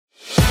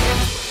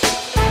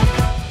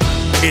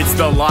It's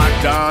the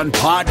Locked On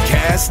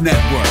Podcast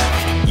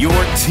Network, your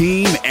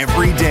team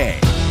every day.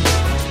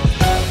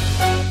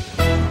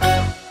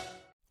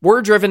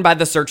 We're driven by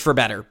the search for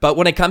better, but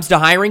when it comes to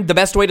hiring, the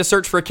best way to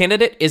search for a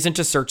candidate isn't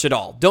to search at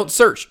all. Don't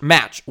search,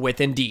 match with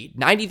Indeed.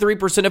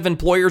 93% of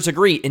employers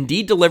agree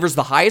Indeed delivers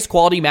the highest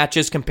quality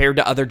matches compared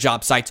to other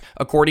job sites,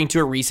 according to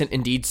a recent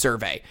Indeed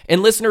survey.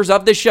 And listeners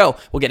of this show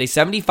will get a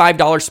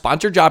 $75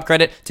 sponsored job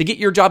credit to get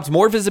your jobs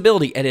more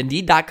visibility at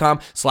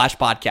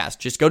Indeed.com/podcast.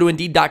 Just go to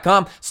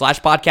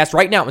Indeed.com/podcast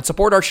right now and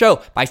support our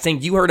show by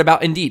saying you heard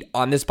about Indeed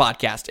on this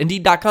podcast.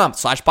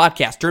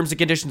 Indeed.com/podcast. Terms and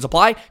conditions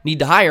apply. Need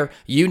to hire?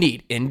 You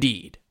need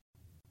Indeed.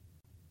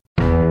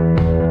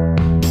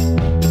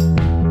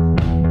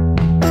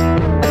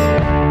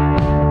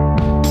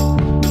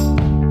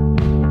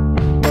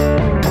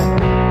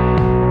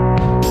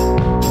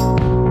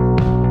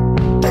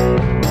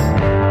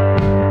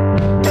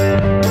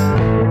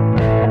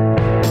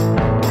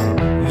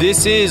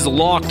 This is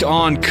Locked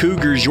On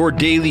Cougars, your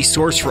daily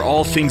source for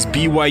all things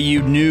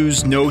BYU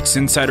news, notes,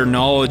 insider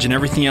knowledge, and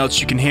everything else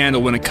you can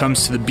handle when it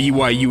comes to the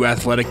BYU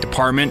athletic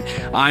department.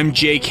 I'm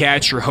Jay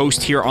Katz, your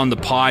host here on the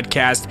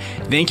podcast.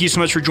 Thank you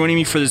so much for joining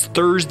me for this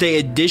Thursday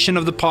edition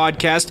of the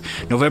podcast,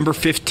 November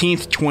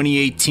 15th,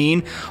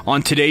 2018.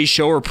 On today's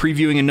show, we're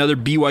previewing another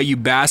BYU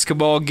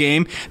basketball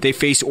game. They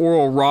face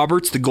Oral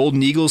Roberts. The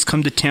Golden Eagles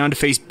come to town to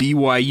face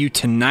BYU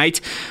tonight.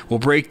 We'll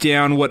break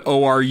down what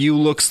ORU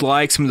looks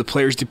like, some of the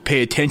players to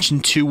pay attention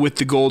to with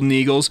the Golden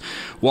Eagles.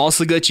 We'll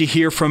also let you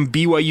hear from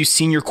BYU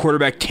senior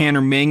quarterback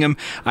Tanner Mangum.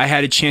 I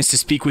had a chance to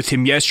speak with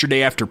him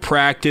yesterday after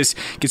practice,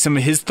 get some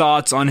of his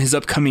thoughts on his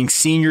upcoming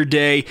senior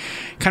day,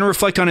 kind of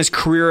reflect on his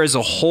career as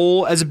a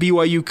whole as a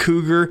BYU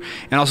Cougar,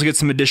 and also get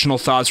some additional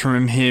thoughts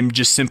from him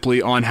just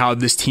simply on how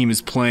this team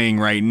is playing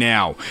right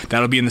now.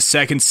 That'll be in the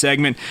second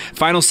segment.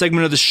 Final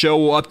segment of the show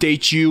will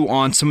update you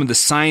on some of the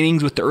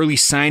signings with the early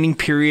signing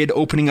period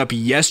opening up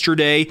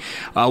yesterday.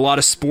 A lot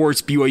of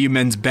sports, BYU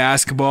men's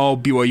basketball,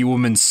 BYU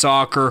women's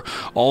soccer,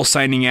 all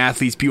signing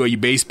athletes, BYU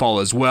baseball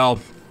as well.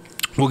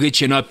 We'll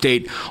get you an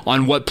update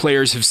on what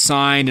players have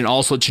signed and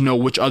also let you know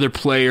which other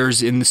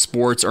players in the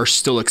sports are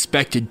still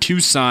expected to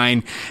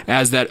sign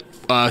as that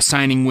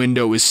signing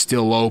window is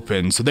still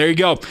open. So there you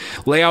go.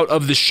 Layout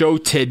of the show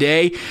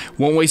today.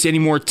 Won't waste any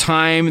more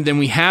time than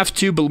we have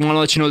to, but we want to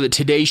let you know that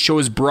today's show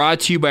is brought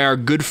to you by our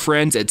good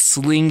friends at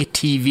Sling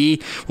TV.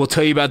 We'll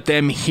tell you about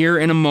them here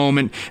in a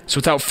moment. So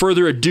without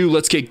further ado,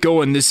 let's get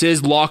going. This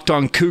is Locked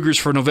On Cougars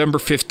for November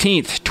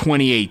 15th,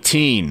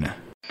 2018.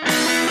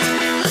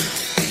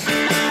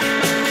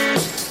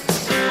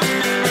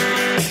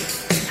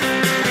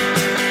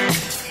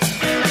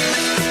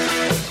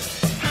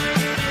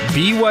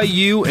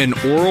 BYU and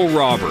Oral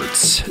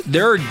Roberts.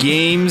 There are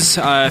games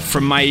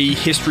from my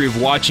history of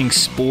watching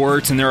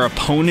sports, and there are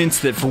opponents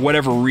that for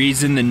whatever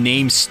reason the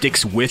name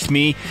sticks with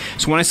me.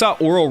 So when I saw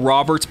Oral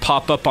Roberts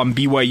pop up on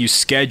BYU's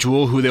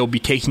schedule, who they'll be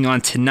taking on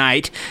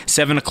tonight,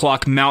 7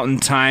 o'clock Mountain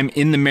Time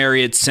in the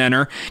Marriott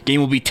Center. Game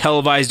will be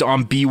televised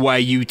on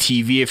BYU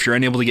TV if you're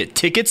unable to get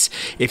tickets.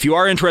 If you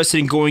are interested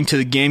in going to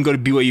the game, go to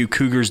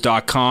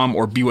BYUCougars.com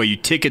or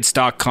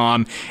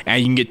BYUTickets.com,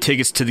 and you can get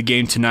tickets to the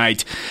game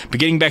tonight.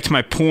 But getting back to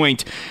my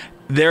point,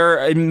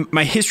 in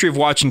my history of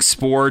watching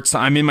sports,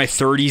 I'm in my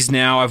 30s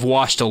now. I've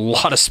watched a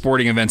lot of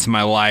sporting events in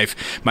my life.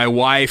 My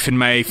wife and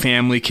my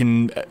family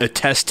can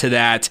attest to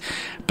that.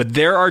 But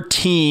there are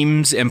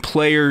teams and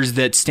players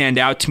that stand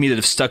out to me that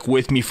have stuck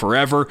with me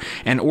forever,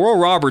 and Oral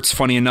Roberts,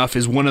 funny enough,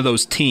 is one of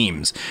those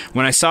teams.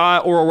 When I saw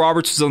Oral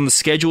Roberts was on the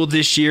schedule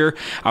this year,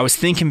 I was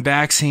thinking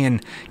back saying,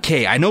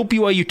 okay, I know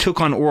BYU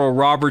took on Oral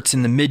Roberts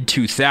in the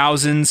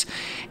mid-2000s,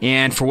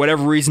 and for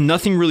whatever reason,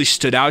 nothing really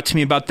stood out to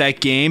me about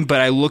that game,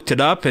 but I looked it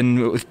up,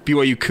 and with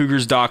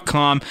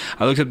BYUCougars.com,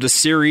 I looked up the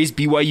series.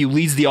 BYU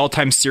leads the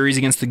all-time series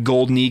against the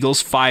Golden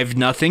Eagles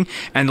 5-0,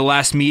 and the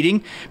last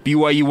meeting,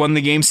 BYU won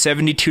the game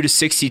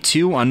 72-62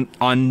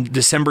 on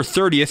December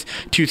 30th,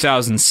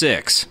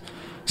 2006.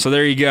 So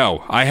there you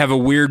go. I have a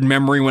weird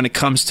memory when it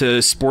comes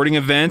to sporting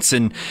events,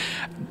 and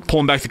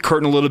pulling back the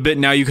curtain a little bit,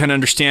 now you kind of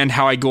understand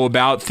how I go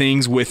about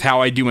things with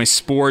how I do my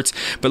sports.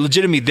 But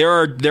legitimately, there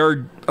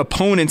are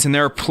opponents and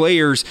there are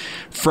players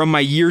from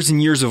my years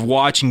and years of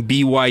watching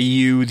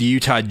BYU, the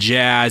Utah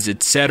Jazz,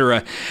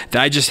 etc.,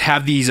 that I just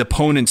have these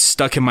opponents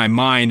stuck in my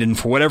mind, and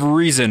for whatever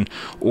reason,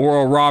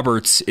 Oral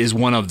Roberts is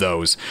one of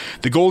those.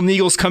 The Golden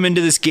Eagles come into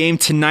this game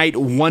tonight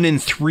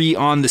 1-3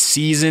 on the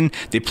season.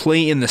 They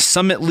play in the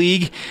Summit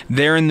League.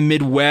 They're in the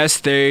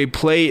Midwest.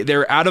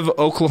 They're out of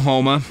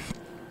Oklahoma.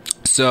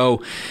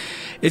 So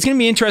it's going to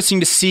be interesting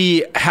to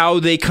see how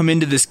they come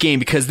into this game,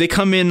 because they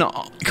come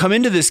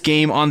into this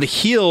game on the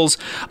heels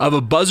of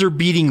a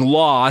buzzer-beating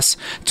loss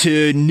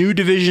to new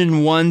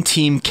Division I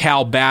team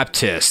Cal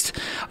Baptist.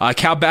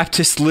 Cal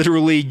Baptist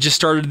literally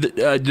just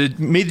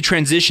made the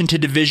transition to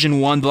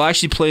Division I. They'll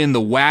actually play in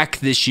the WAC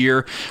this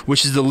year,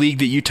 which is the league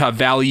that Utah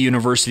Valley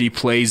University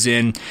plays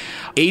in.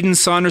 Aiden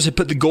Saunders had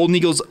put the Golden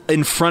Eagles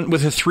in front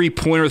with a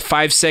three-pointer with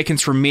 5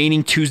 seconds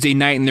remaining Tuesday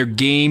night in their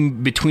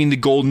game between the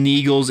Golden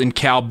Eagles and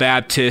Cal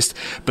Baptist.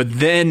 But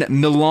then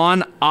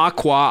Milan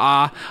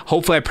Aqua,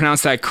 hopefully I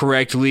pronounced that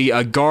correctly,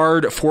 a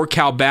guard for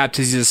Cal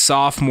Baptist, he's a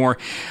sophomore,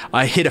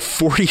 hit a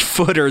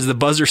 40-footer as the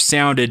buzzer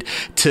sounded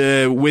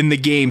to win the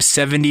game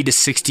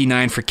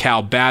 70-69 for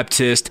Cal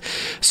Baptist.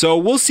 So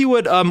we'll see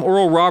what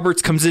Oral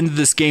Roberts comes into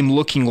this game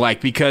looking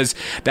like, because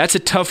that's a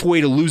tough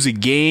way to lose a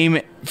game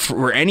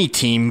for any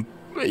team.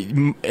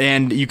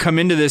 And you come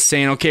into this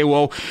saying, okay,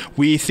 well,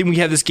 we think we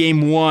have this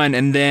game won,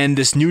 and then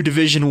this new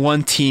Division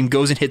I team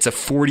goes and hits a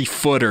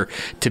 40-footer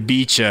to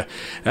beat you.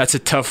 That's a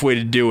tough way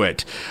to do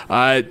it.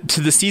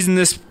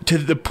 To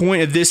the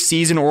point of this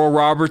season, Oral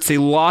Roberts, they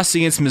lost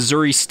against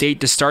Missouri State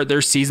to start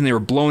their season. They were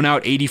blown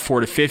out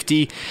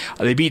 84-50.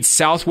 They beat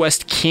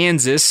Southwest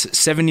Kansas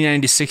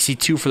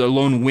 79-62 for their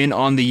lone win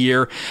on the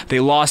year. They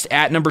lost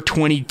at number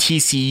 20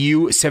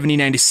 TCU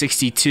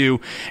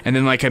 79-62, and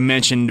then, like I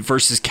mentioned,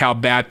 versus Cal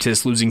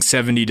Baptist, losing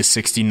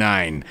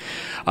 70-69.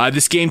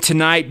 This game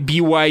tonight,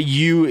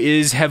 BYU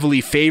is heavily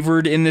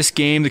favored in this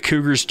game. The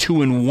Cougars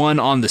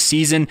 2-1 on the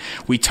season.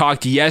 We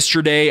talked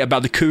yesterday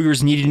about the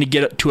Cougars needing to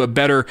get to a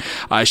better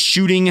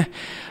shooting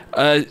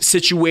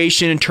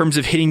situation in terms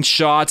of hitting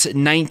shots.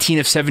 19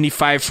 of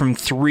 75 from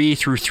 3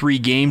 through 3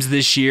 games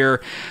this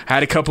year. I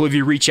had a couple of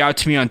you reach out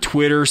to me on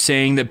Twitter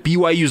saying that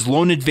BYU's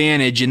lone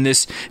advantage in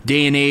this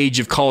day and age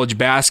of college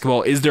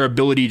basketball is their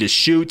ability to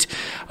shoot.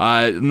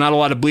 Not a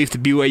lot of belief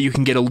that BYU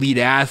can get elite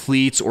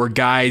athletes or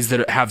guys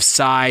that have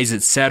size,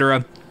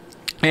 etc.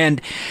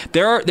 And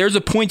there's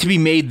a point to be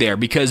made there,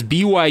 because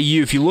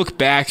BYU, if you look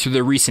back through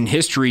their recent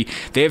history,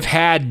 they've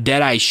had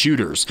dead-eye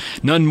shooters.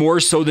 None more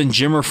so than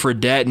Jimmer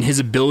Fredette and his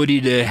ability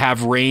to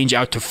have range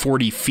out to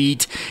 40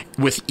 feet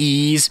with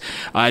ease.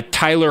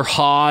 Tyler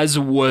Haws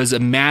was a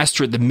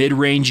master at the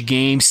mid-range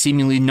game,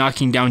 seemingly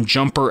knocking down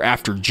jumper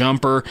after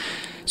jumper.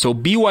 So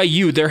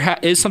BYU, there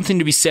is something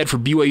to be said for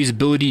BYU's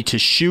ability to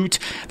shoot.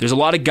 There's a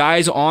lot of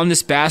guys on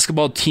this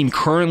basketball team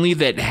currently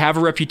that have a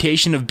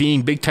reputation of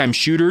being big-time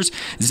shooters.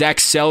 Zach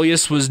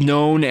Celius was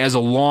known as a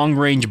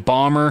long-range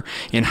bomber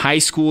in high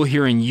school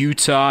here in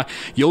Utah.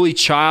 Yoli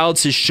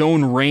Childs has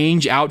shown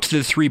range out to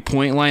the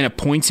three-point line at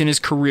points in his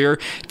career.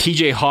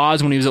 TJ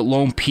Haws, when he was at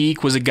Lone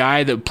Peak, was a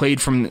guy that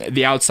played from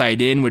the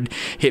outside in, would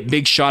hit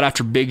big shot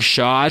after big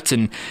shot,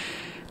 and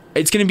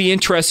it's going to be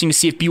interesting to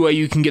see if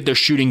BYU can get their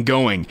shooting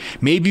going.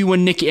 Maybe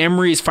when Nick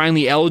Emery is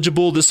finally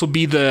eligible, this will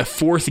be the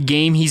 4th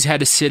game he's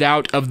had to sit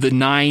out of the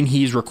 9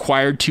 he's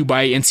required to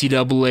by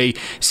NCAA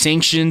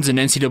sanctions and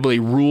NCAA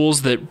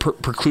rules that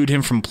preclude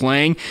him from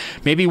playing.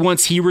 Maybe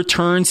once he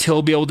returns,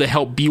 he'll be able to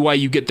help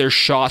BYU get their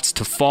shots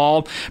to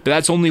fall, but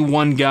that's only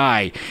one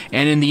guy.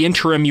 And in the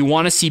interim, you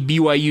want to see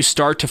BYU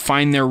start to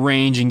find their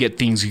range and get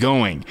things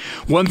going.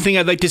 One thing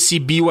I'd like to see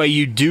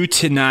BYU do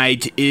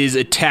tonight is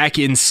attack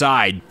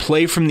inside,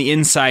 play from the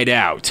inside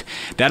out.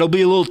 That'll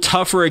be a little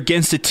tougher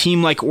against a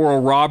team like Oral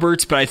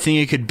Roberts, but I think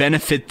it could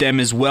benefit them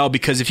as well,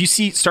 because if you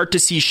start to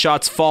see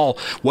shots fall,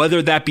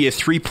 whether that be a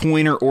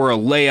three-pointer or a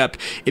layup,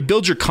 it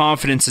builds your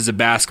confidence as a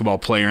basketball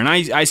player. And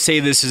I say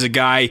this as a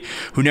guy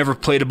who never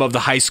played above the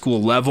high school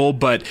level,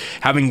 but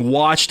having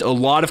watched a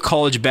lot of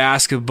college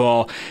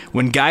basketball,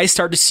 when guys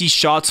start to see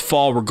shots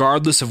fall,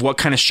 regardless of what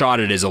kind of shot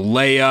it is, a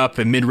layup,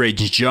 a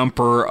mid-range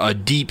jumper, a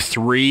deep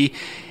three,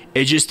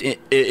 it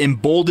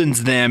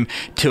emboldens them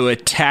to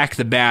attack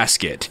the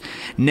basket.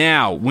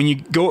 Now, when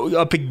you go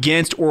up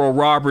against Oral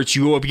Roberts,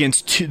 you go up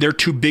against their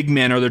 2 big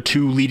men, or their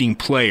 2 leading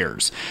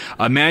players.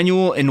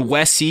 Emmanuel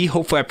Nwesi,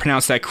 hopefully I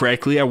pronounced that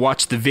correctly. I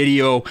watched the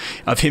video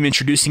of him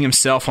introducing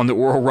himself on the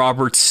Oral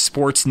Roberts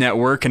Sports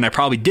Network, and I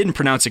probably didn't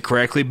pronounce it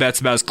correctly, but that's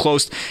about as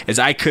close as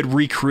I could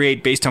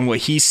recreate based on what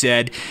he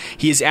said.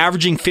 He is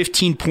averaging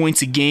 15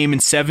 points a game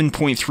and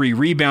 7.3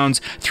 rebounds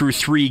through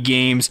 3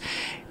 games.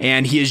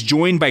 And he is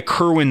joined by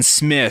Kerwin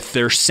Smith,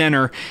 their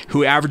center,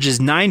 who averages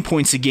 9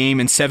 points a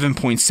game and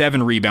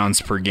 7.7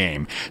 rebounds per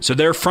game. So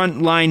their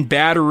frontline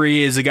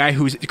battery is a guy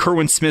who's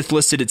Kerwin Smith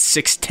listed at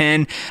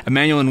 6'10",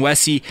 Emmanuel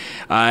Nwesi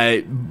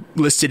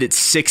listed at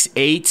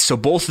 6'8". So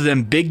both of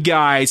them big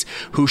guys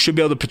who should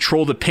be able to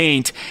patrol the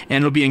paint,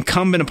 and it'll be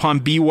incumbent upon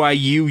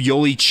BYU,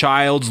 Yoli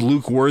Childs,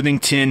 Luke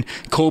Worthington,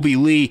 Kobe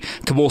Lee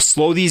to both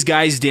slow these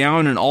guys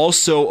down and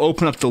also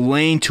open up the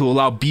lane to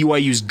allow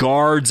BYU's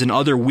guards and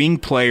other wing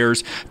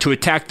players to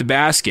attack the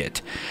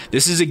basket.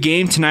 This is a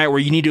game tonight where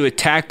you need to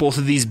attack both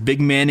of these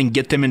big men and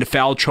get them into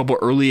foul trouble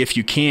early if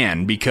you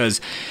can, because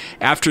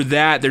after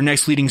that, their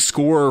next leading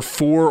scorer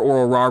for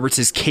Oral Roberts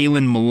is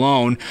Kalen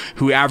Malone,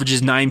 who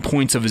averages 9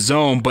 points of his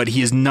own, but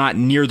he is not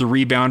near the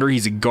rebounder.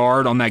 He's a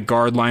guard on that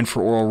guard line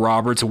for Oral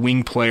Roberts, a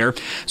wing player.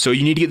 So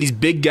you need to get these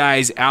big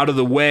guys out of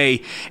the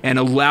way and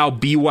allow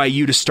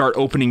BYU to start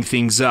opening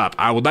things up.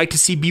 I would like to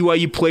see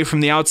BYU play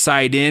from the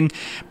outside in,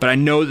 but I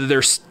know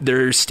that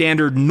their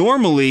standard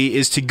normally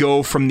is to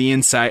go from the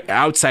inside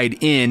out is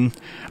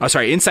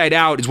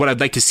what I'd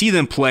like to see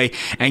them play,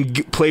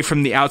 and play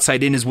from the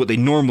outside in is what they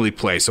normally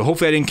play. So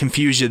hopefully I didn't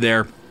confuse you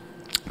there.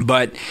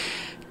 But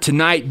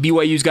tonight,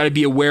 BYU's got to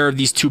be aware of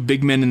these two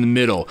big men in the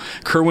middle.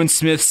 Kerwin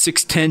Smith,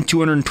 6'10",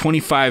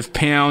 225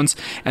 pounds,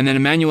 and then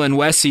Emmanuel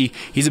Nwesi,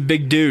 he's a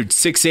big dude,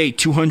 6'8",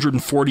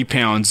 240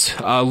 pounds.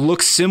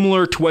 Looks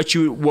similar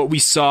to what we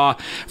saw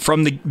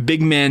from the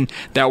big men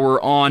that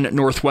were on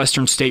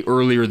Northwestern State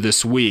earlier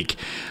this week.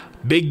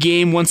 Big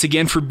game once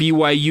again for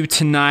BYU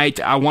tonight.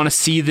 I want to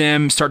see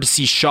them start to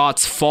see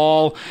shots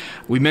fall.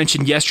 We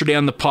mentioned yesterday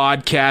on the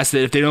podcast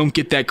that if they don't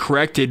get that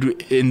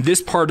corrected in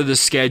this part of the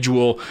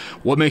schedule,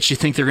 what makes you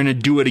think they're going to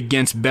do it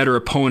against better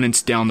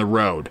opponents down the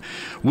road?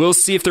 We'll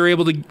see if they're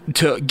able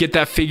to get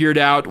that figured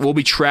out. We'll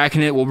be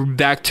tracking it. We'll be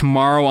back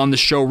tomorrow on the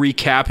show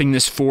recapping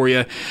this for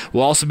you.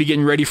 We'll also be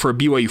getting ready for a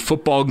BYU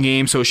football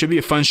game, so it should be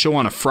a fun show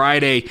on a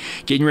Friday,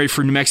 getting ready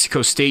for New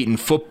Mexico State in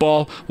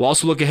football. We'll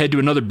also look ahead to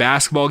another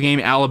basketball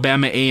game,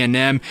 Alabama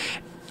A&M,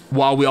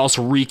 while we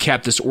also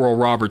recap this Oral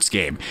Roberts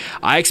game.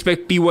 I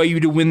expect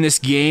BYU to win this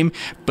game,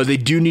 but they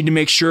do need to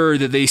make sure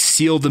that they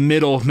seal the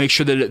middle, make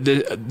sure that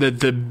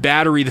the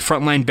battery, the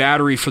frontline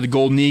battery for the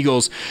Golden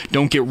Eagles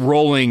don't get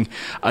rolling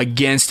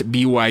against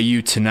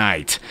BYU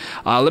tonight.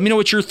 Let me know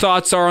what your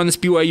thoughts are on this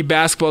BYU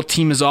basketball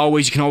team. As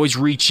always, you can always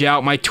reach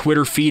out. My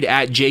Twitter feed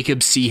at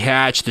Jacob C.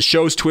 Hatch. The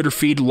show's Twitter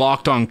feed,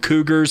 Locked On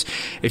Cougars.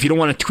 If you don't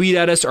want to tweet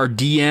at us, our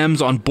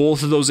DMs on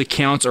both of those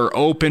accounts are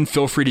open.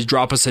 Feel free to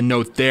drop us a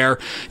note there.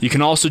 You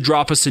can also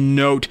drop us a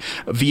note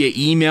via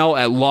email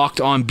at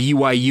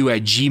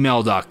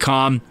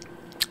lockedonbyu@gmail.com.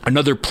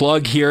 Another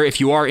plug here, if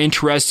you are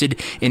interested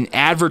in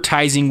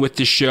advertising with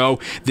the show,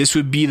 this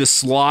would be the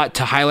slot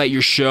to highlight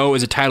your show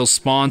as a title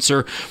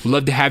sponsor. We'd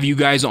love to have you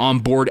guys on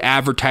board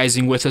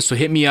advertising with us, so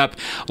hit me up,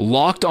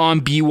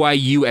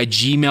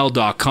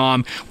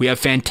 lockedonbyu@gmail.com. We have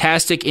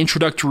fantastic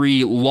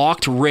introductory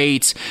locked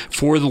rates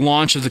for the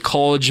launch of the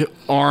college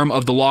arm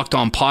of the Locked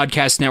On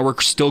Podcast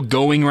Network, still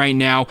going right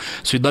now,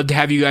 so we'd love to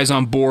have you guys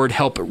on board,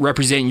 help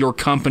represent your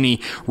company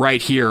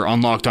right here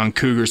on Locked On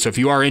Cougars. So if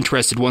you are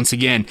interested, once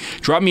again,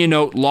 drop me a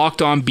note,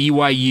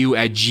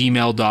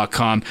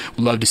 lockedonbyu@gmail.com.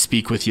 We'd love to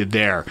speak with you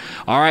there.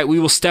 All right, we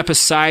will step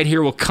aside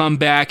here. We'll come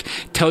back,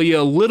 tell you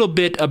a little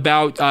bit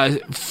about,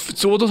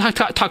 so we'll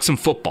talk some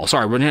football.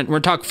 Sorry, we're going to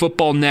talk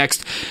football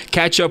next.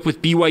 Catch up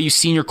with BYU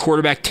senior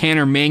quarterback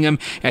Tanner Mangum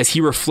as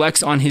he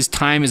reflects on his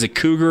time as a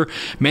Cougar.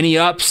 Many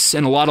ups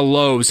and a lot of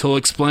lows. He'll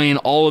explain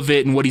all of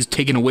it and what he's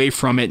taken away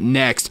from it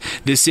next.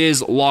 This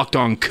is Locked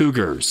On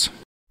Cougars.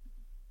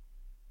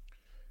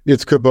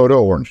 It's Kubota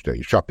Orange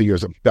Day. Shop the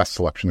year's best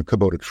selection of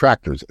Kubota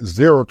tractors,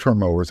 zero-turn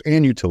mowers,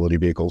 and utility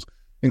vehicles,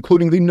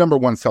 including the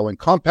 #1 selling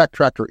compact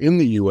tractor in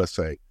the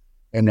USA.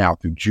 And now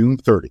through June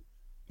 30,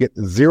 get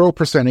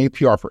 0%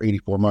 APR for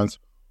 84 months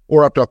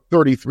or up to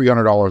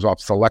 $3,300 off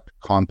select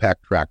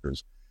compact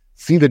tractors.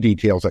 See the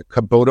details at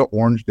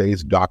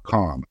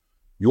KubotaOrangeDays.com.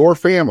 Your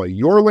family,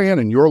 your land,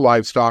 and your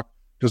livestock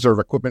deserve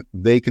equipment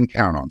they can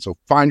count on. So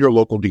find your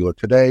local dealer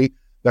today.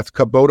 That's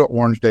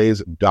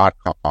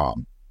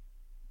KubotaOrangeDays.com.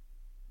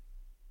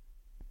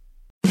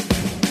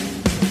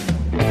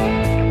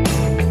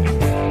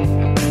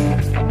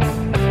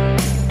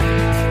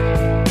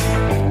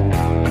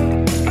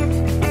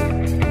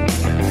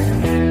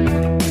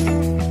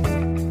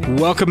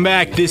 Welcome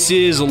back. This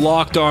is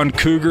Locked On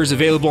Cougars,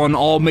 available on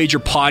all major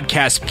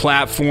podcast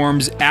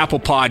platforms,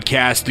 Apple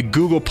Podcasts, the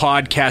Google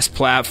Podcast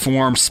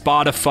platform,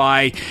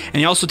 Spotify,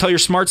 and you also tell your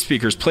smart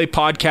speakers, play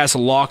podcast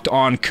Locked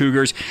On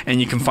Cougars, and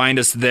you can find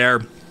us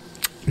there.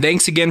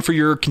 Thanks again for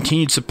your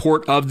continued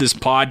support of this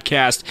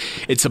podcast.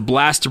 It's a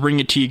blast to bring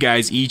it to you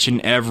guys each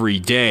and every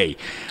day.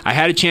 I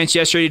had a chance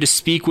yesterday to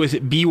speak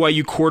with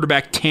BYU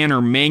quarterback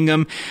Tanner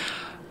Mangum.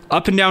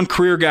 Up and down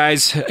career,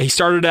 guys. He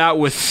started out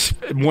with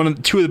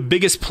two of the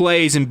biggest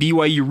plays in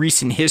BYU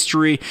recent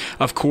history.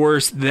 Of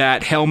course,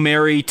 that Hail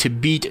Mary to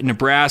beat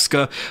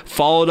Nebraska,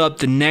 followed up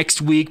the next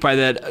week by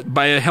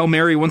a Hail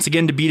Mary once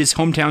again to beat his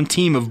hometown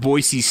team of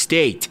Boise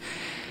State.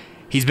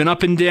 He's been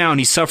up and down.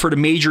 He suffered a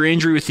major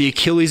injury with the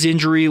Achilles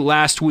injury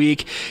last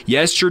week.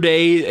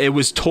 Yesterday, it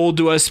was told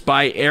to us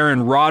by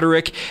Aaron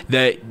Roderick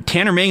that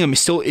Tanner Mangum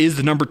still is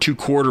the #2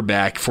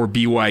 quarterback for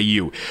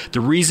BYU.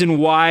 The reason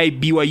why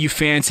BYU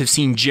fans have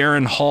seen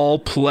Jaron Hall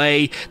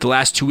play the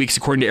last 2 weeks,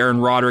 according to Aaron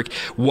Roderick,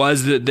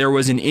 was that there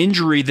was an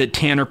injury that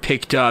Tanner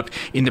picked up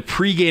in the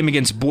pregame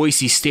against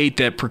Boise State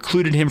that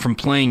precluded him from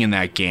playing in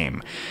that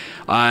game.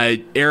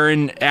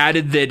 Aaron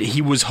added that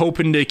he was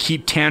hoping to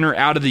keep Tanner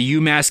out of the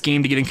UMass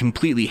game to get him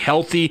completely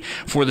healthy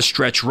for the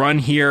stretch run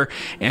here.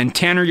 And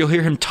Tanner, you'll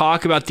hear him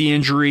talk about the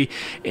injury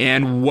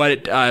and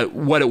what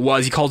it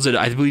was. He calls it,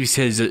 I believe he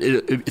says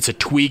it's a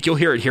tweak. You'll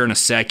hear it here in a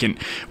second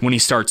when he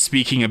starts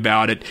speaking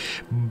about it.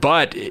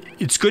 But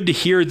it's good to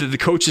hear that the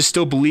coaches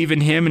still believe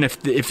in him, and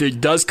if it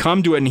does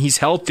come to it and he's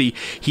healthy,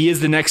 he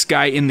is the next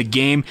guy in the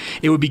game.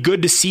 It would be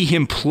good to see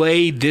him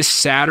play this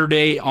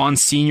Saturday on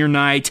senior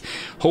night.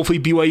 Hopefully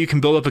BYU can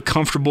can build up a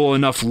comfortable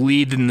enough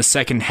lead in the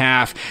second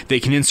half, they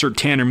can insert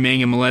Tanner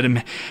Mangum and let him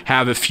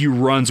have a few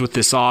runs with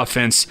this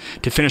offense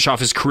to finish off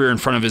his career in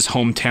front of his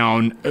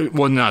hometown,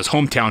 well, not his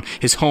hometown,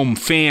 his home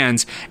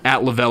fans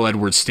at LaVell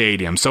Edwards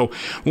Stadium. So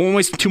won't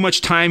waste too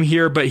much time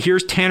here, but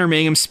here's Tanner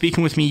Mangum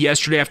speaking with me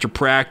yesterday after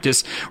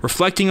practice,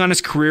 reflecting on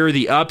his career,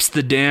 the ups,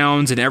 the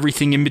downs, and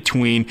everything in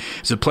between.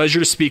 It's a pleasure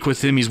to speak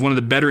with him. He's one of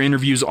the better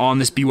interviews on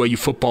this BYU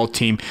football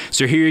team.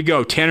 So here you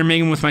go, Tanner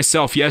Mangum with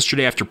myself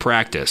yesterday after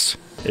practice.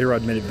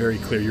 A-Rod made it very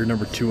clear you're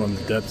number 2 on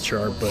the depth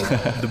chart, but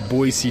the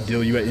Boise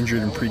deal, you got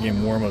injured in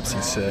pregame warm-ups,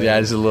 he said. Yeah,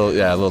 it's a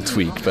little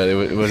tweak, but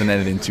it wasn't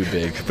anything too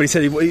big. But he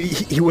said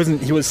he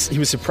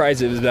was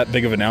surprised it was that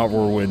big of an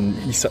outroar when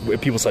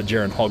people saw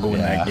Jaron Hall go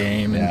in that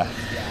game. And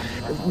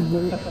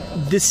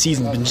this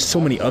season's been just so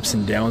many ups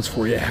and downs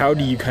for you. How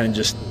do you kind of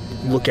just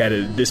look at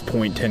it at this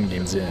point, 10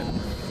 games in?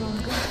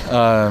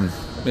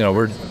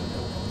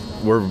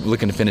 We're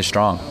looking to finish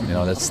strong.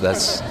 That's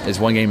it's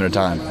one game at a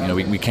time.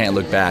 We can't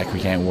look back. We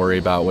can't worry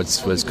about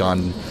what's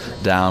gone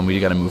down. We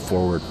got to move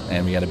forward,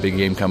 and we got a big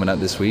game coming up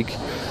this week.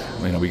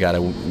 We got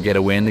to get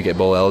a win to get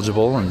bowl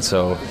eligible, and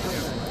so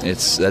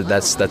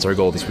that's our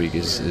goal this week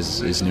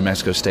is New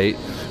Mexico State.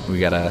 We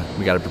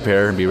gotta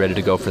prepare and be ready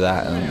to go for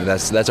that, and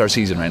that's our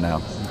season right now.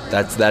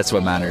 That's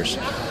what matters,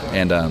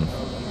 and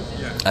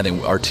I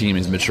think our team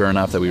is mature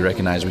enough that we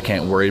recognize we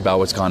can't worry about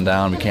what's gone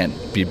down. We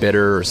can't be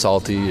bitter or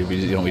salty.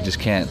 We just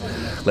can't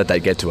let that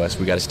get to us.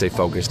 We got to stay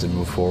focused and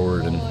move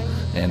forward and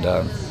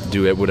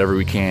do it whatever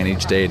we can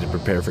each day to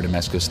prepare for New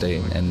Mexico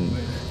State. And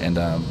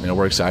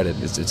we're excited.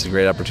 It's a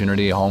great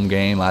opportunity. A home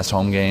game, last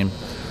home game.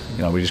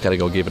 We just got to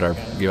go give it our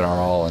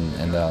all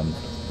and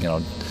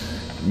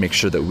make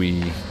sure that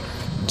we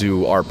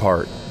do our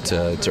part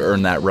to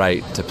earn that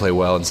right to play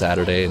well on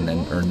Saturday and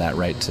then earn that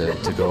right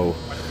to go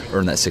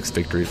earn that 6th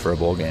victory for a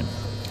bowl game.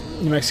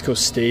 New Mexico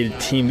State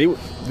team, they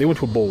went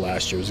to a bowl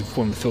last year. It was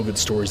one of the feel-good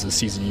stories of the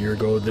season a year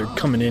ago. They're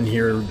coming in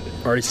here,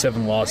 already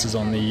 7 losses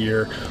on the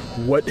year.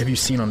 What have you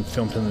seen on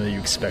film that you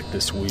expect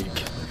this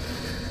week?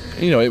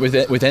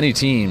 With any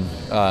team,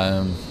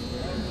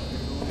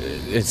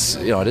 it's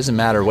it doesn't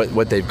matter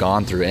what they've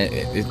gone through.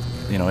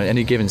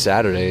 Any given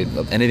Saturday,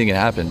 anything can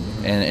happen,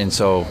 and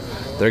so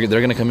they're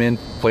going to come in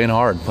playing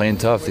hard, playing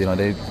tough.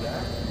 They're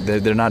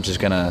not just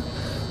going to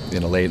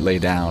lay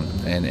down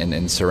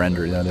and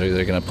surrender.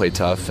 They're going to play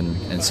tough,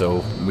 and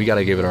so we got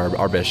to give it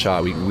our best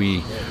shot.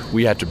 We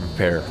have to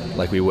prepare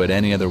like we would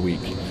any other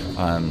week.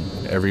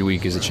 Every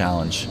week is a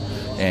challenge,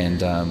 and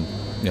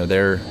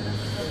they're.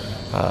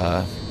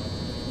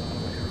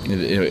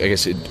 I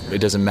guess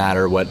it doesn't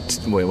matter what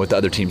the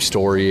other team's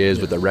story is,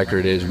 what the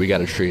record is. We got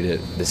to treat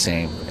it the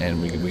same, and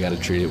we got to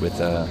treat it with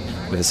a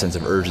sense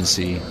of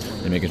urgency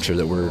and making sure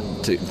that we're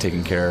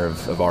taking care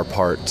of our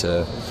part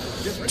to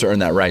earn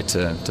that right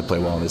to play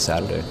well on this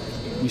Saturday.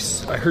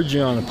 I heard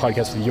you on a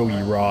podcast with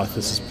Yogi Roth.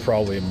 This is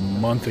probably a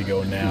month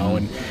ago now,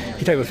 and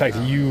he talked about the fact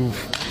that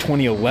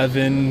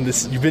 2011.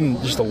 You've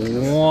been just a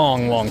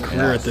long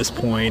career at this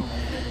point.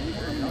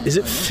 Does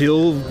it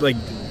feel like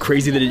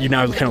crazy that you're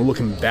now kind of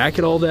looking back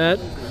at all that?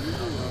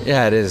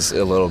 Yeah, it is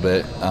a little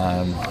bit.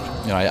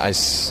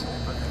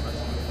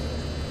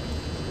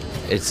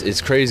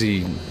 It's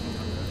crazy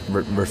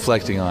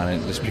reflecting on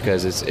it, just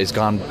because it's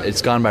gone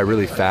by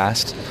really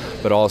fast,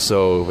 but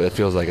also it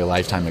feels like a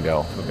lifetime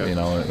ago. Okay.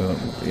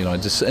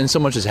 Just and so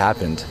much has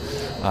happened.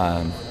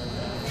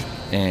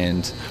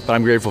 But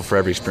I'm grateful for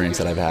every experience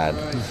that I've had,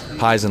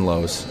 highs and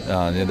lows.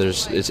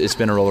 It's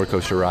been a roller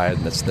coaster ride.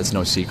 That's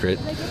no secret.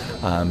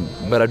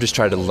 But I've just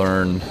tried to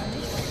learn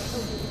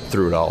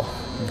through it all,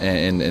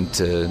 and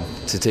to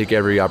take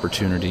every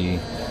opportunity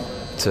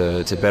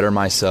to better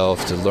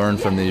myself, to learn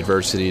from the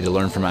adversity, to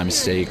learn from my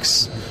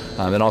mistakes,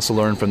 and also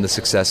learn from the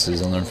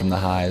successes and learn from the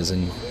highs.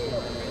 And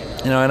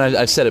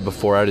I've said it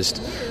before. I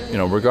just,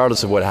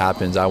 regardless of what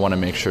happens, I want to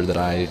make sure that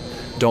I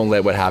don't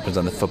let what happens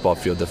on the football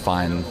field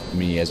define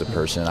me as a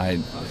person. I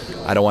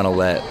don't want to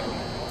let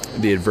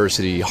the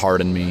adversity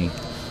harden me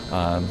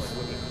or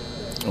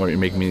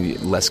make me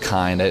less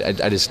kind.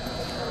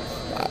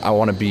 I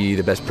want to be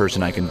the best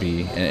person I can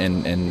be, I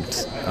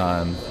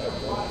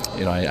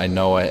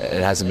know it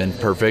hasn't been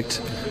perfect,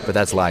 but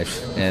that's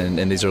life,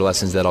 and these are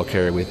lessons that I'll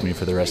carry with me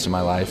for the rest of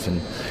my life. And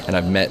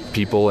I've met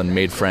people and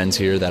made friends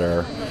here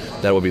that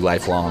will be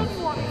lifelong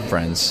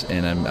friends,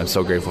 and I'm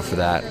so grateful for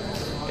that.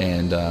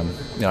 And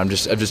I've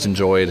just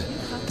enjoyed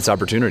this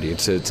opportunity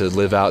to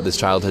live out this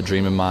childhood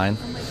dream of mine.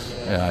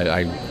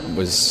 I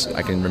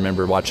can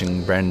remember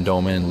watching Brandon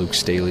Doman and Luke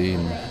Staley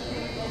and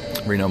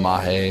Reno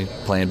Mahe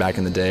playing back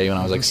in the day when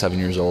I was like 7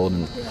 years old,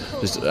 and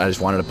I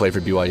just wanted to play for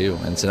BYU.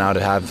 And so now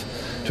to have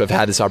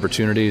had this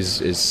opportunity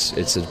it's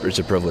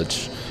a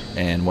privilege,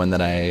 and one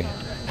that I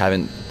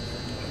haven't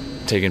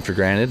taken for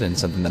granted, and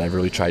something that I've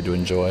really tried to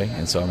enjoy.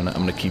 And so I'm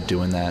gonna keep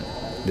doing that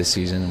this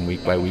season and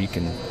week by week,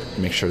 and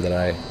make sure that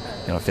I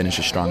finish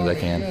as strong as I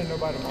can.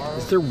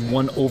 Is there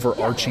one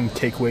overarching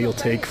takeaway you'll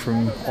take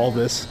from all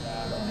this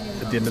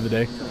at the end of the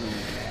day?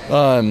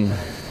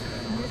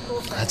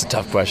 That's a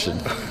tough question.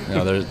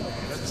 There's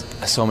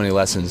so many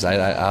lessons.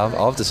 I'll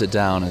have to sit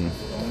down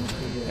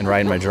and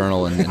write in my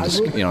journal and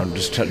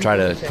just try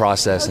to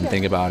process and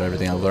think about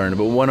everything I learned.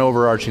 But one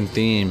overarching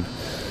theme,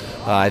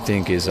 I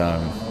think, is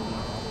to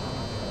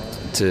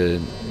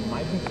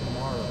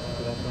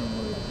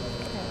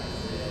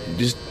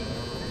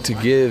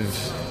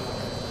give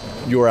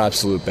your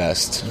absolute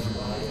best,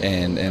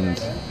 and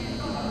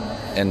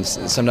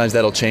sometimes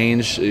that'll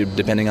change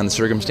depending on the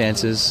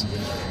circumstances.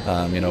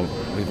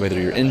 Whether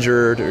you're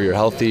injured or you're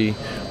healthy,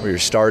 or you're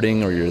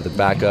starting or you're the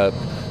backup,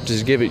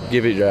 just give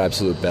it your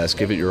absolute best,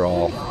 give it your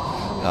all,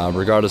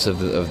 regardless of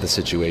the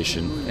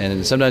situation.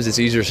 And sometimes it's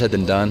easier said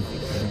than done,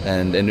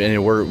 and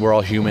we're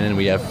all human and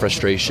we have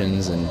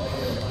frustrations,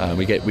 and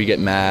we get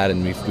mad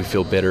and we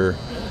feel bitter.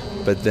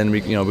 But then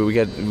we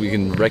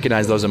can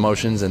recognize those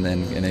emotions and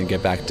then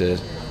get back to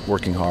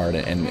working hard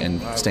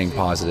and staying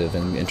positive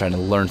and trying to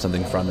learn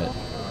something from it.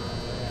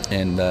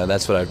 And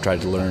that's what I've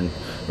tried to learn,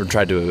 or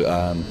tried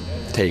to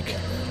take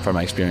from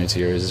my experience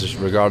here, is just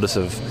regardless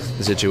of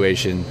the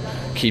situation,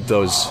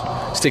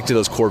 stick to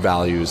those core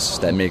values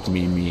that make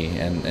me,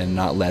 and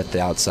not let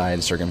the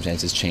outside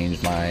circumstances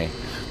change my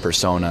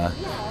persona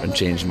and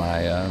change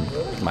my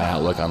my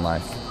outlook on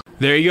life.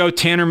 There you go,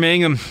 Tanner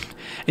Mangum.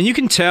 And you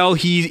can tell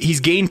he's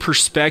gained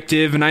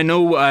perspective. And I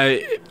know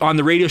on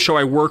the radio show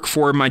I work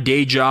for, my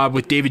day job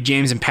with David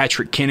James and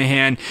Patrick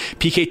Kinahan,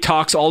 PK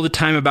talks all the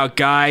time about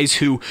guys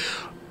who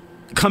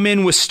come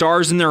in with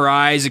stars in their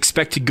eyes,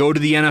 expect to go to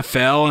the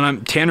NFL,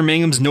 and Tanner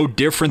Mangum's no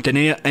different than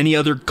any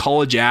other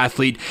college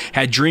athlete.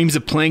 Had dreams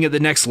of playing at the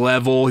next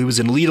level. He was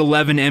an Elite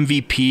 11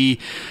 MVP.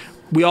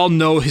 We all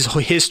know his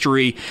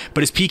history,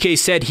 but as PK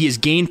said, he has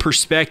gained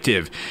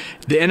perspective.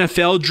 The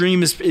NFL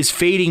dream is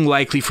fading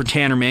likely for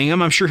Tanner Mangum.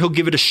 I'm sure he'll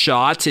give it a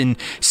shot and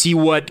see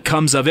what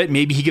comes of it.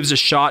 Maybe he gives a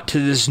shot to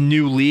this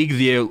new league,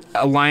 the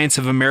Alliance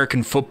of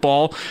American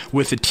Football,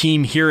 with a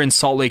team here in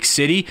Salt Lake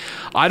City.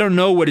 I don't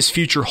know what his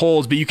future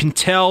holds, but you can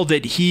tell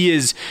that he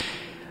is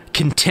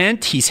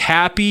content, he's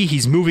happy,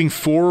 he's moving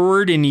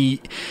forward, and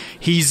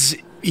he's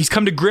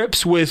come to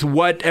grips with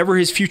whatever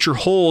his future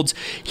holds.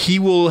 He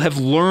will have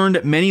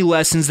learned many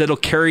lessons that'll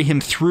carry him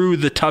through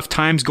the tough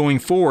times going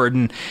forward,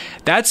 and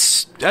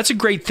that's a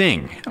great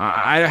thing.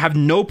 I have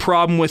no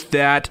problem with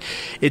that.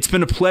 It's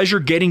been a pleasure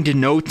getting to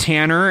know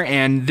Tanner,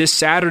 and this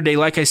Saturday,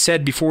 like I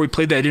said before we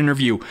played that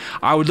interview,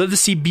 I would love to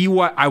see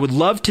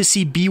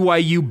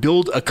BYU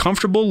build a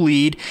comfortable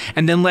lead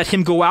and then let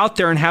him go out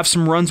there and have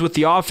some runs with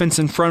the offense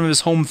in front of his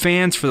home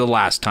fans for the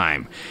last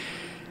time.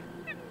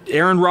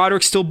 Aaron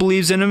Roderick still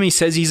believes in him. He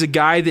says he's a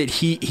guy that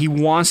he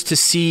wants to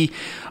see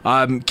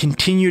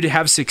continue to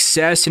have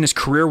success in his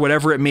career,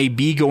 whatever it may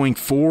be going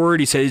forward.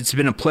 He said it's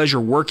been a pleasure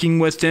working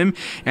with him,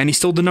 and he's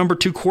still the number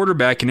 2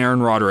 quarterback in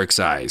Aaron Roderick's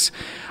eyes.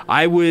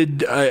 I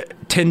would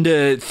tend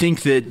to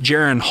think that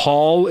Jaron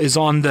Hall is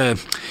on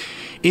the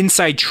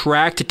inside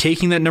track to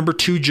taking that number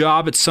 2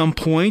 job at some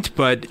point,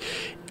 but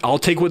I'll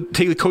take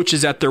the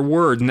coaches at their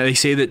word, and they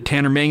say that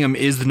Tanner Mangum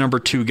is the number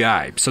 2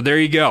 guy. So there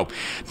you go.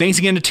 Thanks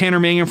again to Tanner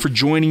Mangum for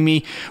joining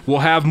me. We'll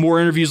have more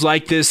interviews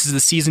like this as the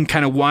season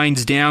kind of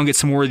winds down, get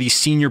some more of these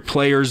senior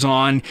players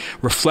on,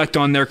 reflect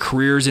on their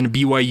careers in a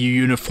BYU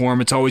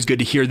uniform. It's always good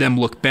to hear them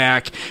look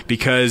back,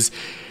 because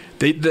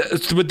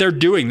that's what they're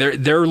doing.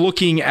 They're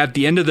looking at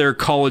the end of their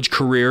college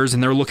careers,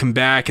 and they're looking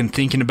back and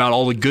thinking about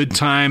all the good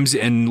times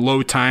and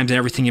low times and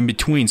everything in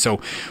between. So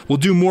we'll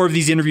do more of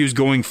these interviews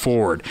going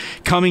forward.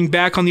 Coming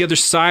back on the other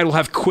side, we'll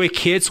have quick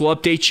hits. We'll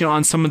update you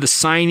on some of the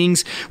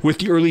signings with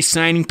the early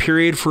signing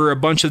period for a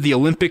bunch of the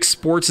Olympic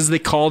sports, as they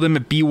call them,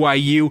 at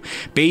BYU.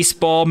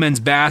 Baseball, men's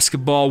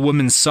basketball,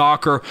 women's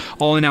soccer,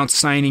 all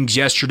announced signings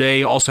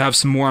yesterday. Also have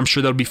some more, I'm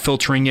sure, that'll be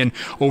filtering in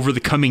over the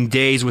coming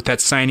days with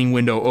that signing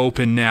window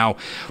open now.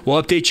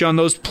 We'll update you on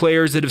those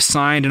players that have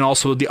signed, and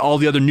also all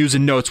the other news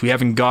and notes we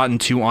haven't gotten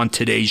to on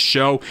today's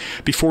show.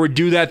 Before we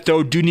do that,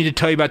 though, do need to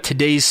tell you about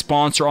today's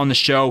sponsor on the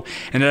show,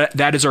 and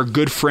that is our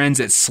good friends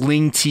at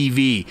Sling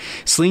TV.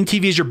 Sling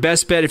TV is your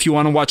best bet if you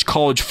want to watch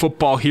college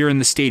football here in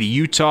the state of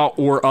Utah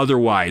or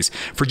otherwise.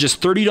 For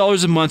just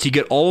 $30 a month, you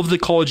get all of the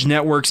college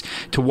networks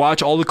to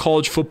watch all the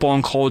college football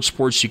and college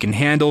sports you can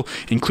handle,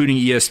 including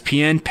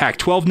ESPN,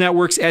 Pac-12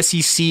 networks,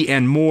 SEC,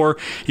 and more.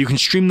 You can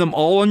stream them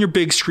all on your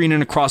big screen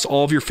and across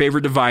all of your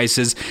favorite devices.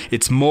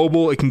 It's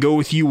mobile. It can go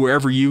with you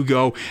wherever you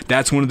go.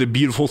 That's one of the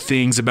beautiful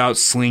things about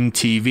Sling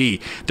TV.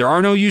 There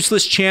are no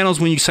useless channels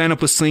when you sign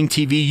up with Sling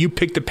TV. You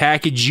pick the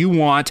package you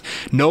want.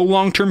 No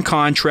long-term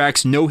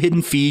contracts, no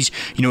hidden fees.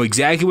 You know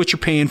exactly what you're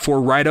paying for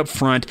right up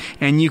front,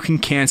 and you can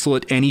cancel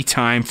at any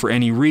time for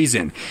any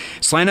reason.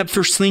 Sign up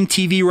for Sling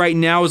TV right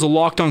now as a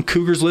Locked On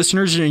Cougars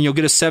listeners, and you'll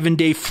get a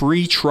 7-day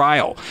free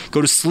trial. Go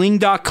to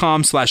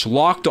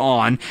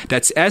sling.com/lockedon.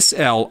 That's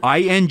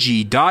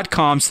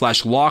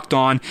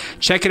SLING.com/lockedon.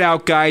 Check it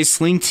out, guys.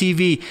 Sling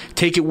TV.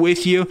 Take it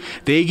with you.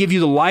 They give you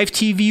the live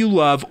TV you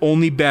love,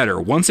 only better.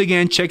 Once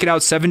again, check it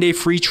out. 7-day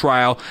free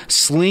trial.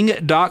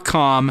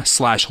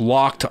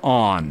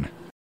 Sling.com/lockedon.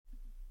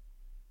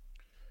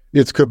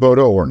 It's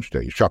Kubota Orange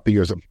Day. Shop the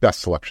year's best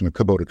selection of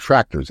Kubota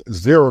tractors,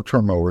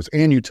 zero-turn mowers,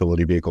 and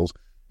utility vehicles,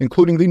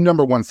 including the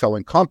 #1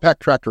 selling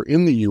compact tractor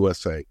in the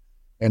USA.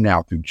 And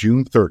now through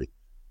June 30,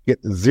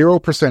 Get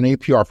 0%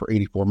 APR for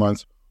 84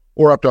 months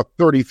or up to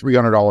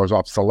 $3,300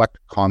 off select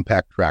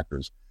compact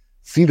tractors.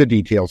 See the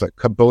details at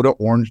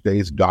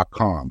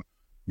KubotaOrangeDays.com.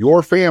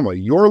 Your family,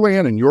 your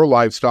land, and your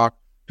livestock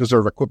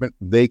deserve equipment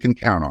they can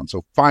count on.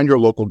 So find your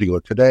local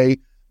dealer today.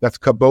 That's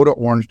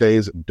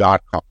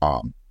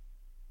KubotaOrangeDays.com.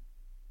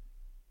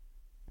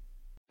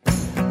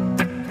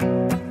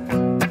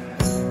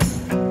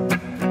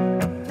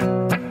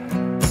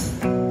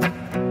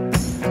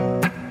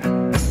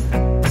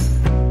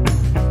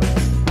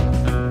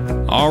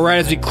 All right,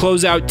 as we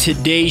close out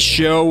today's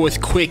show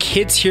with quick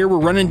hits here, we're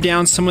running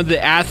down some of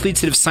the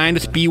athletes that have signed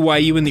with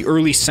BYU in the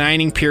early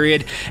signing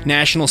period.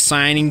 National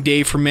Signing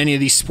Day for many of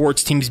these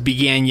sports teams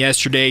began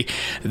yesterday.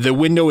 The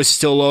window is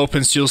still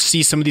open, so you'll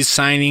see some of these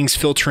signings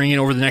filtering in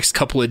over the next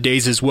couple of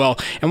days as well,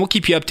 and we'll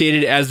keep you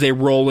updated as they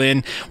roll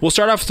in. We'll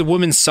start off with the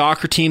women's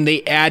soccer team.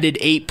 They added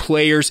 8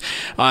 players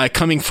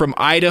coming from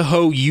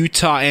Idaho,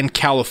 Utah, and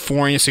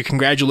California, so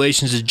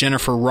congratulations to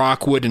Jennifer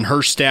Rockwood and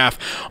her staff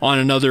on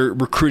another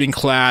recruiting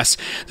class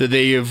that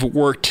they have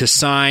worked to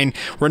sign.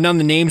 Run down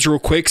the names real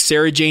quick.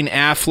 Sarah Jane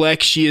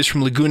Affleck, she is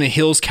from Laguna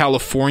Hills,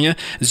 California.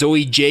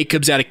 Zoe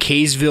Jacobs out of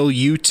Kaysville,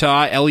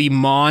 Utah. Ellie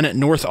Mon,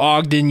 North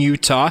Ogden,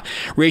 Utah.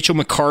 Rachel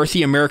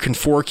McCarthy, American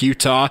Fork,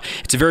 Utah.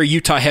 It's a very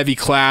Utah-heavy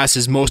class,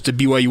 as most of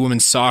BYU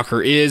women's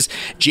soccer is.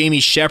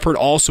 Jamie Shepard,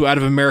 also out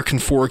of American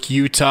Fork,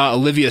 Utah.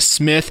 Olivia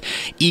Smith,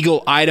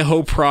 Eagle,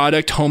 Idaho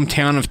product,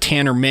 hometown of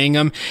Tanner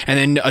Mangum.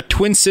 And then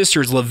twin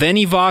sisters,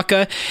 Laveni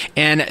Vaca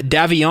and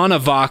Daviana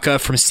Vaca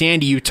from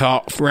Sandy, Utah,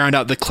 round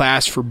out the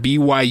class for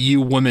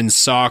BYU women's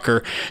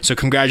soccer. So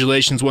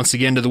congratulations once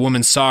again to the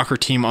women's soccer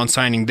team on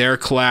signing their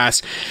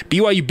class.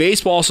 BYU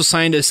baseball also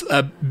signed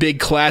a big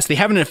class. They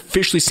haven't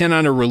officially sent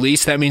out a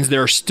release. That means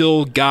there are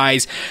still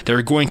guys that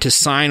are going to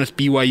sign with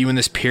BYU in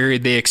this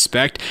period, they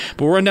expect.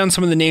 But we'll run down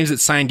some of the names that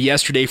signed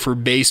yesterday for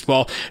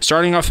baseball.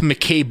 Starting off with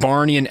McKay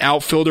Barney, an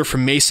outfielder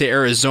from Mesa,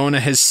 Arizona,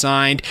 has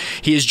signed.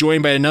 He is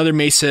joined by another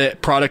Mesa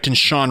product in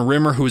Sean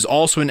Rimmer, who is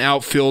also an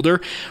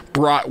outfielder.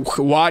 Brock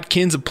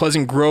Watkins, a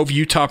Pleasant Grove,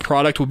 Utah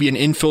product, will be an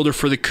infielder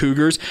for the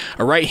Cougars.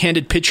 A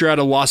right-handed pitcher out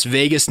of Las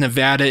Vegas,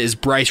 Nevada, is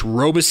Bryce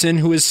Robeson,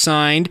 who is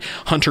signed.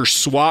 Hunter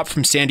Swap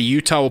from Sandy,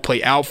 Utah, will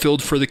play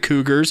outfield for the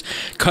Cougars.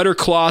 Cutter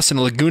Kloss,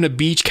 a Laguna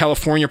Beach,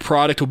 California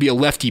product, will be a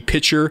lefty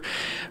pitcher.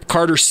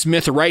 Carter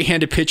Smith, a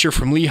right-handed pitcher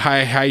from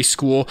Lehigh High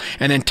School.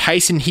 And then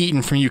Tyson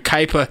Heaton from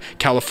Yucaipa,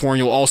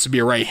 California, will also be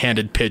a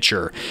right-handed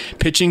pitcher.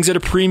 Pitching's at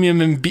a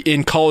premium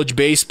in college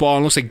baseball,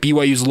 and looks like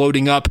BYU's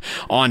loading up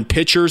on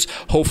pitchers.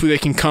 Hopefully they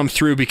can come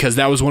through, because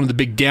that was one of the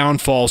big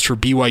downfalls for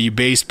BYU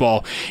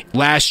baseball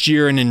last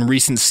year and in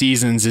recent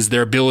seasons, is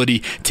their ability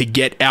to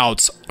get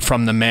outs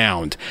from the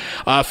mound.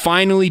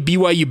 Finally,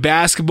 BYU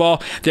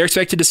basketball, they're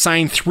expected to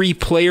sign 3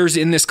 players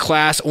in this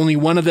class. Only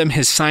one of them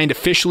has signed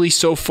officially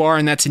so far,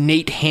 and that's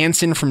Nate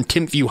Hansen from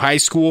Timpview High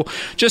School,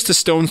 just a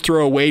stone's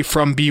throw away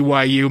from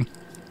BYU.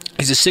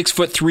 He's a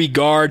 6'3"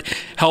 guard,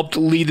 helped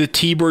lead the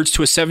T-Birds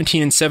to a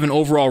 17-7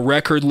 overall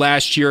record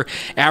last year,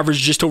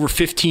 averaged just over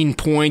 15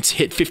 points,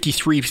 hit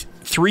 53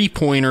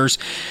 three-pointers.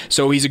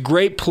 So he's a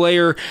great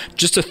player,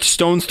 just a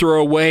stone's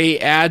throw away,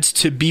 adds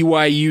to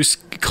BYU's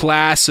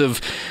class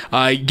of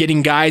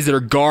getting guys that are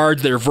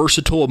guards, that are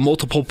versatile at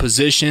multiple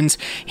positions.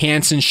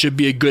 Hansen should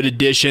be a good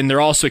addition. They're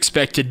also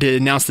expected to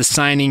announce the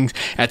signing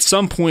at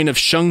some point of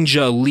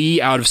Shengja Lee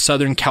out of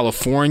Southern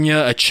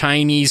California, a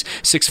Chinese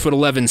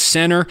 6'11"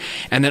 center,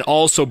 and then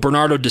also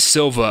Bernardo da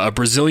Silva, a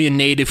Brazilian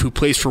native who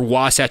plays for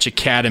Wasatch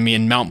Academy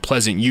in Mount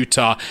Pleasant,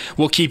 Utah.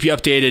 We'll keep you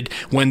updated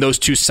when those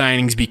 2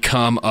 signings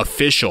become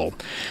official.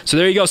 So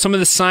there you go, some of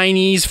the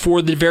signees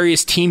for the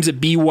various teams at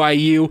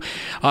BYU.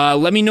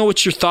 Let me know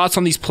what your thoughts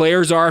on these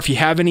players are, if you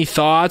have any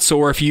thoughts,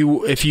 or if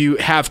you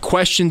have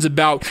questions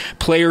about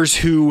players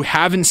who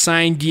haven't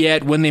signed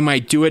yet, when they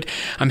might do it.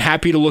 I'm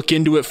happy to look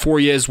into it for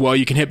you as well.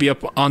 You can hit me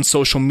up on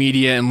social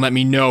media and let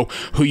me know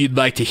who you'd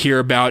like to hear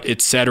about,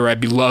 etc.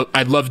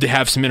 I'd love to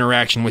have some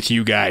interaction with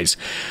you guys.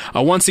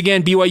 Once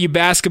again, BYU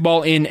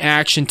basketball in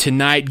action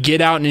tonight.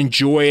 Get out and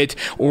enjoy it.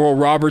 Oral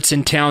Roberts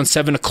in town,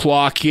 7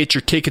 o'clock. Get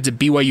your tickets at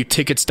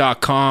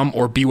BYUtickets.com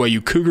or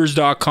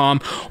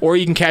BYUCougars.com, or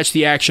you can catch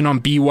the action on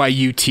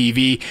BYU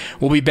TV.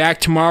 We'll be back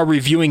tomorrow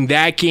reviewing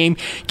that game,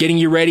 getting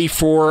you ready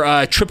for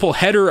a triple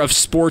header of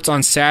sports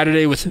on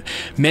Saturday with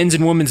men's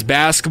and women's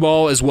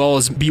basketball, as well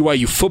as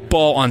BYU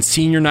football on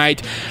senior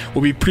night.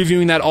 We'll be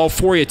previewing that all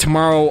for you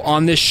tomorrow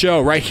on this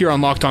show, right here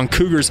on Locked On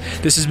Cougars.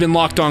 This has been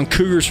Locked On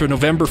Cougars for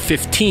November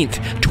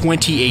 15th,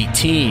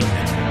 2018.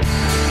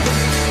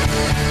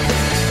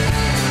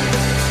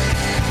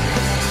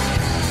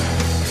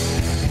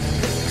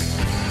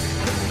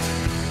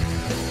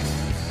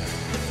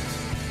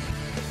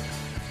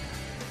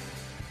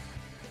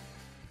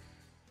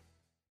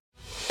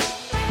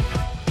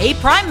 Hey,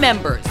 Prime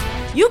members,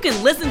 you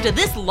can listen to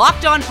this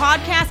Locked On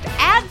podcast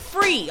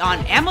ad-free on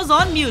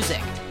Amazon Music.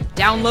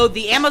 Download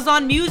the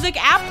Amazon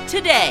Music app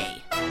today.